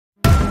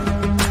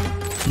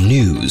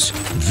News,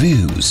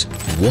 views,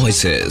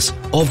 voices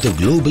of the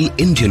global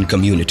Indian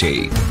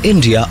community.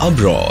 India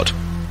abroad.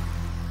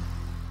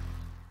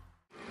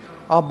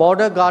 Our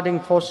border guarding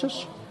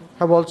forces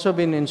have also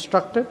been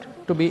instructed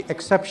to be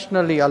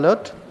exceptionally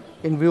alert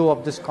in view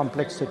of this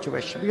complex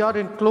situation. We are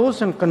in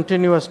close and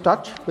continuous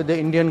touch with the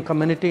Indian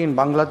community in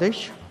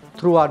Bangladesh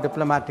through our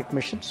diplomatic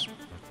missions.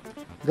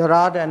 There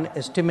are an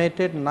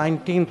estimated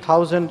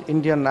 19,000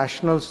 Indian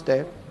nationals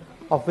there,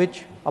 of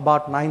which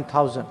about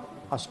 9,000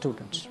 are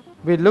students.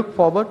 We look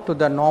forward to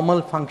the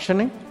normal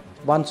functioning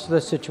once the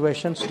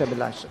situation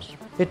stabilizes.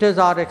 It is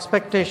our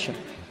expectation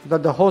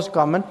that the host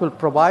government will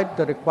provide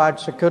the required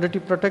security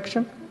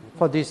protection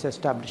for these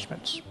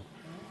establishments.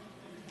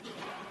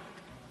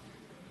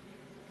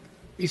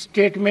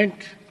 Statement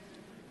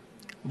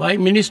by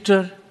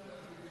Minister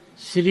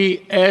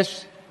Shri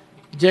S.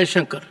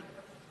 Jaishankar.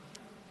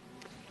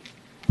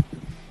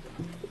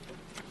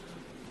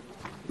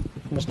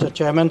 Mr.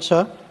 Chairman,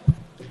 sir,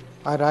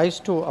 I rise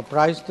to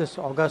apprise this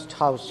august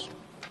House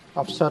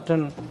of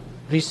certain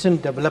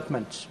recent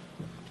developments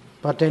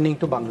pertaining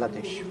to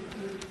Bangladesh.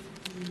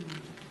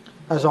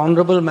 As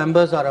honourable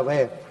members are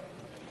aware,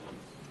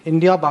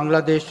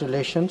 India-Bangladesh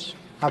relations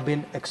have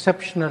been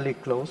exceptionally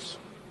close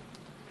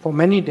for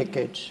many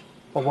decades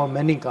over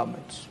many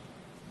governments.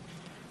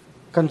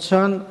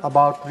 Concern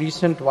about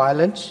recent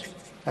violence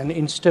and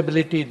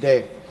instability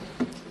there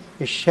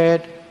is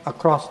shared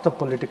across the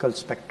political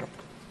spectrum.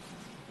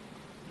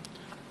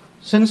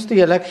 Since the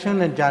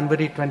election in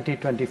January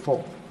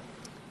 2024,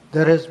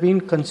 there has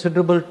been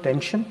considerable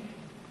tension,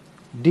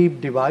 deep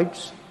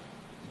divides,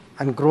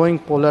 and growing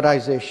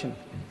polarization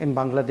in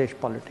Bangladesh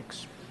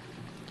politics.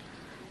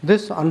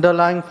 This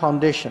underlying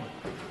foundation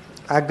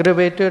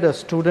aggravated a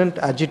student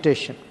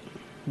agitation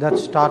that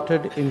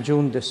started in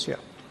June this year.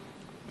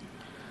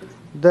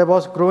 There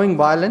was growing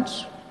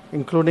violence,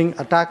 including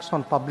attacks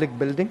on public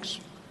buildings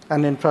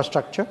and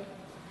infrastructure,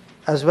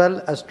 as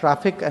well as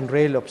traffic and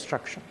rail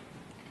obstruction.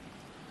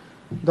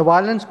 The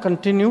violence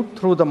continued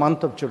through the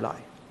month of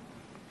July.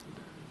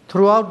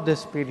 Throughout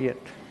this period,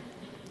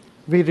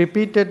 we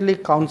repeatedly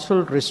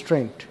counseled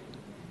restraint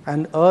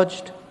and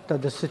urged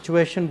that the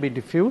situation be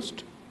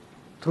diffused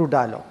through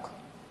dialogue.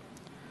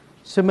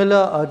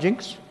 Similar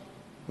urgings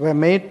were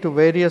made to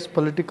various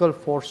political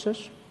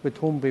forces with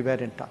whom we were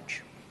in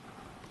touch.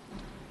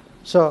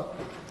 So,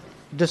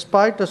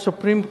 despite a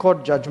Supreme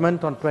Court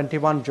judgment on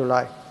 21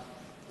 July,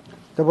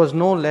 there was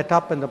no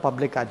let-up in the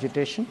public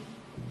agitation.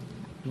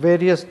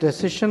 Various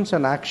decisions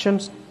and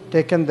actions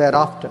taken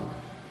thereafter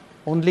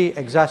only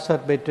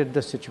exacerbated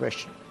the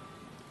situation.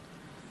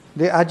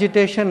 The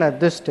agitation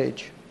at this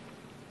stage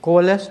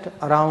coalesced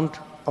around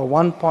a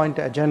one-point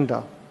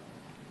agenda,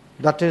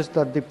 that is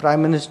that the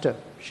Prime Minister,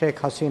 Sheikh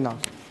Hasina,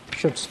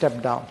 should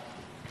step down.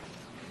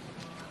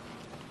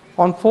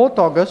 On 4th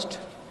August,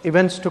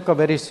 events took a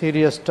very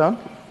serious turn.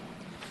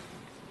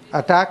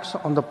 Attacks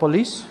on the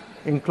police,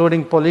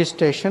 including police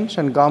stations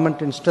and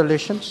government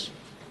installations,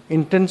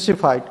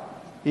 intensified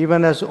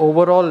even as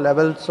overall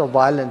levels of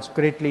violence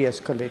greatly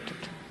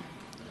escalated.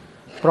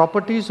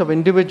 Properties of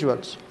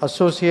individuals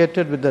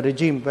associated with the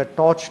regime were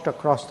torched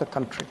across the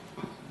country.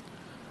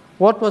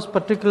 What was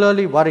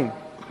particularly worrying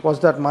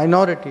was that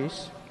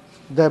minorities,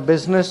 their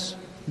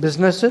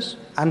businesses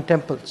and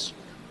temples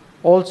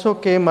also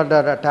came under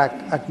attack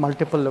at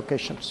multiple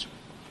locations.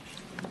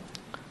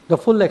 The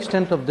full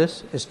extent of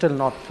this is still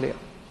not clear.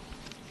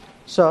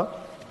 Sir,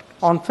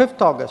 on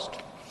 5th August,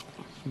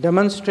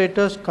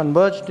 demonstrators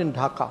converged in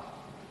Dhaka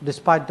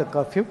despite the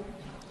curfew.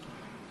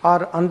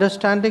 Our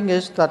understanding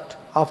is that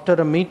after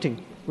a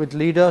meeting with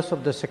leaders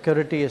of the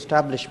security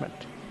establishment,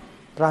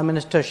 Prime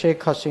Minister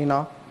Sheikh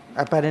Hasina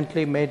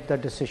apparently made the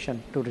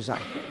decision to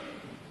resign.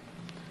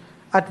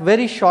 At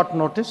very short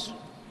notice,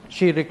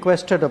 she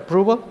requested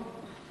approval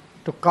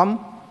to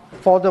come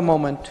for the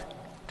moment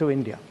to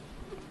India.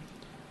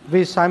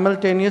 We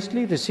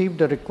simultaneously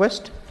received a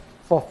request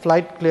for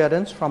flight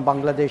clearance from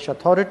Bangladesh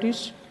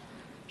authorities.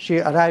 She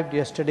arrived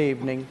yesterday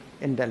evening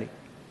in Delhi.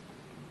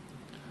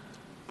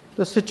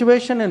 The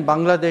situation in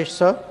Bangladesh,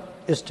 sir,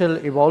 is still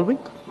evolving.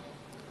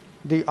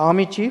 The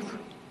Army Chief,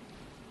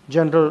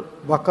 General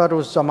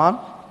Waqar-uz-Zaman,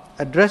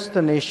 addressed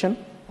the nation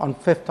on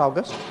 5th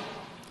August.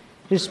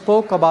 He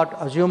spoke about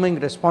assuming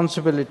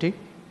responsibility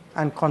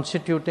and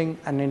constituting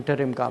an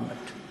interim government.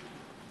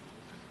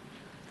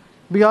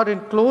 We are in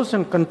close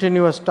and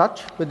continuous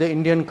touch with the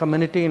Indian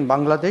community in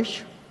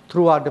Bangladesh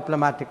through our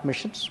diplomatic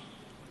missions.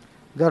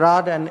 There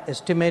are an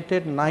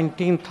estimated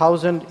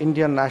 19,000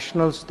 Indian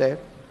nationals there,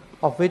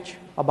 of which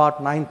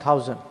about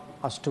 9,000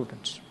 are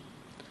students.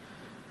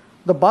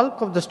 The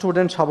bulk of the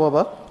students,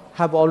 however,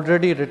 have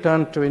already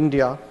returned to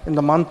India in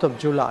the month of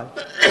July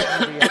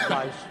on the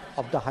advice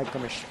of the High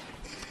Commission.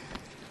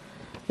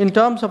 In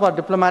terms of our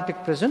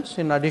diplomatic presence,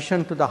 in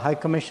addition to the High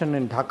Commission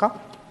in Dhaka,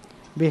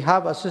 we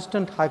have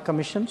assistant High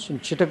Commissions in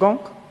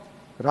Chittagong,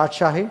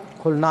 Rajshahi,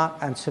 Khulna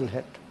and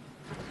Sylhet.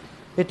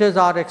 It is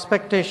our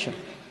expectation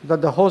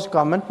that the host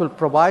government will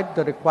provide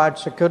the required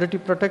security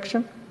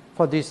protection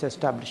for these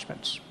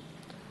establishments.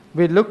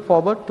 We look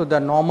forward to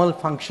the normal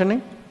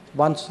functioning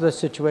once the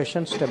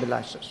situation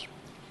stabilizes.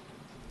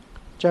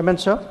 Chairman,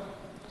 sir,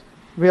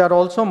 we are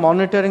also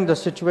monitoring the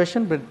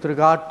situation with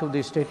regard to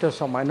the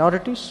status of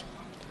minorities.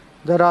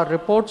 There are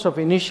reports of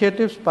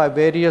initiatives by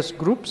various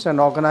groups and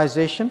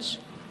organizations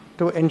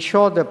to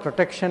ensure their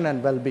protection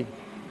and well-being.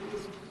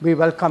 We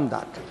welcome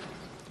that,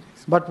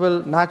 but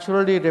will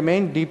naturally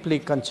remain deeply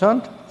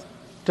concerned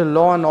till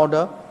law and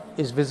order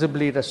is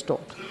visibly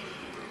restored.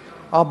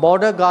 Our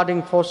border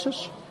guarding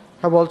forces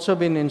have also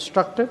been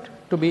instructed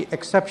to be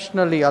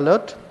exceptionally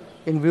alert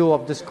in view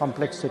of this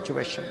complex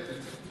situation.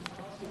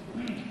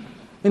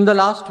 In the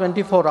last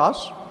 24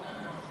 hours,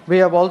 we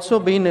have also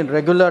been in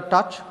regular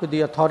touch with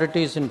the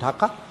authorities in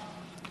Dhaka.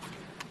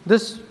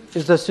 This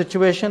is the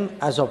situation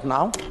as of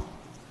now.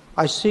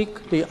 I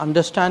seek the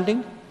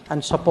understanding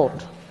and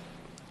support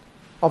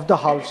of the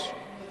House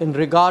in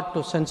regard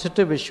to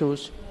sensitive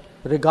issues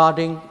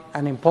regarding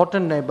an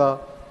important neighbour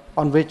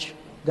on which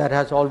there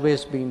has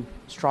always been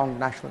strong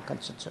national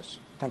consensus.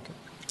 Thank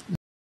you.